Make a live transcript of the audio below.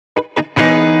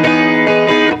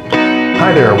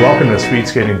Hi there, welcome to Speed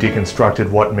Skating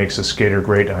Deconstructed, What Makes a Skater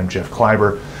Great. I'm Jeff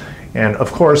Kleiber. And of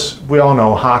course, we all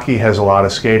know hockey has a lot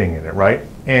of skating in it, right?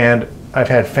 And I've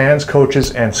had fans,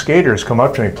 coaches, and skaters come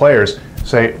up to me, players,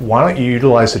 say, why don't you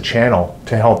utilize the channel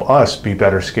to help us be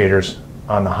better skaters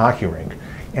on the hockey rink?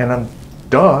 And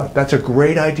duh, that's a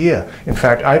great idea. In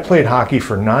fact, I played hockey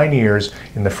for 9 years.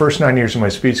 In the first 9 years of my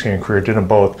speed skating career, did them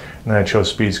both, and then I chose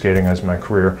speed skating as my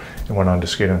career and went on to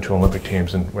skate on 2 Olympic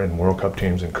teams and World Cup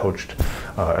teams and coached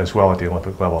as well at the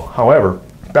Olympic level. However,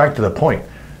 back to the point,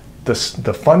 the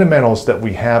fundamentals that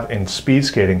we have in speed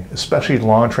skating, especially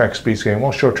long track speed skating,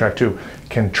 well, short track too,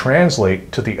 can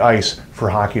translate to the ice for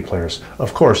hockey players.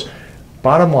 Of course,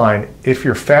 bottom line, if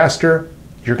you're faster,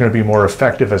 you're going to be more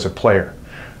effective as a player.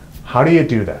 How do you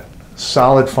do that?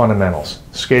 Solid fundamentals,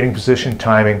 skating position,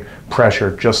 timing,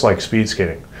 pressure, just like speed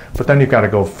skating. But then you've got to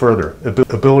go further.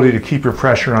 Ability to keep your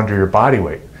pressure under your body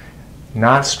weight.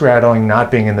 Not straddling,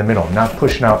 not being in the middle, not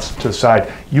pushing out to the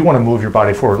side. You want to move your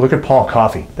body forward. Look at Paul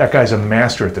Coffey. That guy's a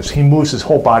master at this. He moves his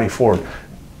whole body forward.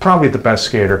 Probably the best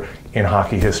skater in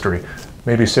hockey history.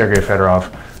 Maybe Sergei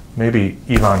Fedorov, maybe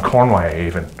Ivan Kornway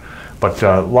even. But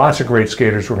lots of great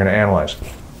skaters we're going to analyze.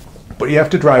 But you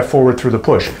have to drive forward through the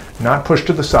push, not push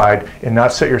to the side and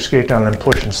not set your skate down and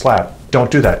push and slap. Don't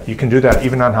do that. You can do that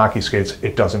even on hockey skates.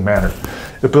 It doesn't matter.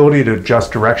 The ability to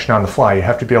adjust direction on the fly, you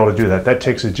have to be able to do that. That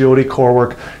takes agility, core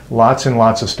work, lots and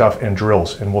lots of stuff and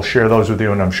drills. And we'll share those with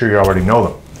you, and I'm sure you already know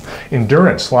them.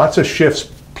 Endurance, lots of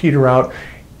shifts peter out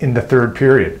in the third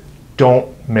period.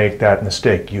 Don't make that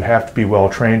mistake. You have to be well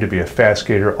trained to be a fast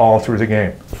skater all through the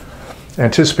game.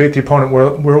 Anticipate the opponent.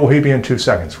 Where will he be in 2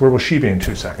 seconds? Where will she be in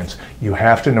 2 seconds? You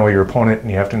have to know your opponent,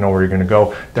 and you have to know where you're going to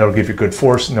go. That'll give you good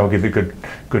force, and that'll give you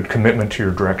good commitment to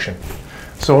your direction.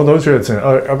 So those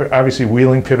are obviously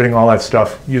wheeling, pivoting, all that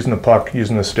stuff, using the puck,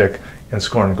 using the stick, and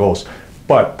scoring goals.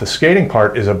 But the skating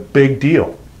part is a big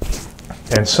deal.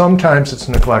 And sometimes it's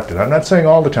neglected. I'm not saying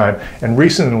all the time, and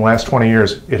recently in the last 20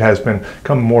 years, it has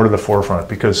come more to the forefront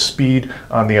because speed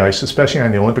on the ice, especially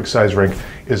on the Olympic-sized rink,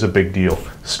 is a big deal.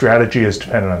 Strategy is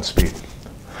dependent on speed.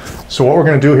 So what we're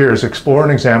going to do here is explore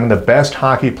and examine the best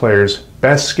hockey players,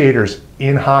 best skaters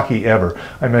in hockey ever.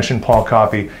 I mentioned Paul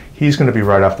Coffey. He's going to be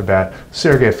right off the bat.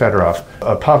 Sergei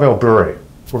Fedorov, Pavel Bure.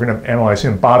 We're going to analyze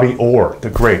him. Bobby Orr, the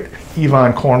great.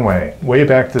 Ivan Kornway, way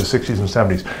back to the 60s and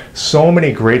 70s. So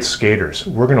many great skaters.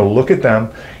 We're going to look at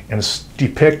them and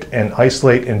depict and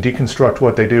isolate and deconstruct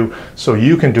what they do so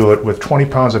you can do it with 20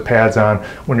 pounds of pads on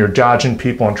when you're dodging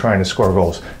people and trying to score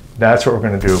goals. That's what we're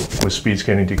going to do with Speed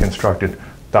Skating Deconstructed,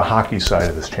 the hockey side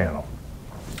of this channel.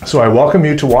 So I welcome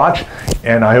you to watch,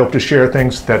 and I hope to share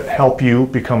things that help you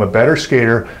become a better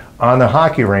skater on the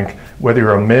hockey rink. Whether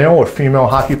you're a male or female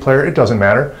hockey player, it doesn't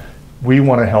matter. We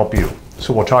want to help you.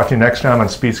 So we'll talk to you next time on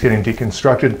Speed Skating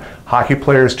Deconstructed. Hockey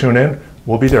players, tune in.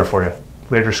 We'll be there for you.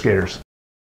 Later, skaters.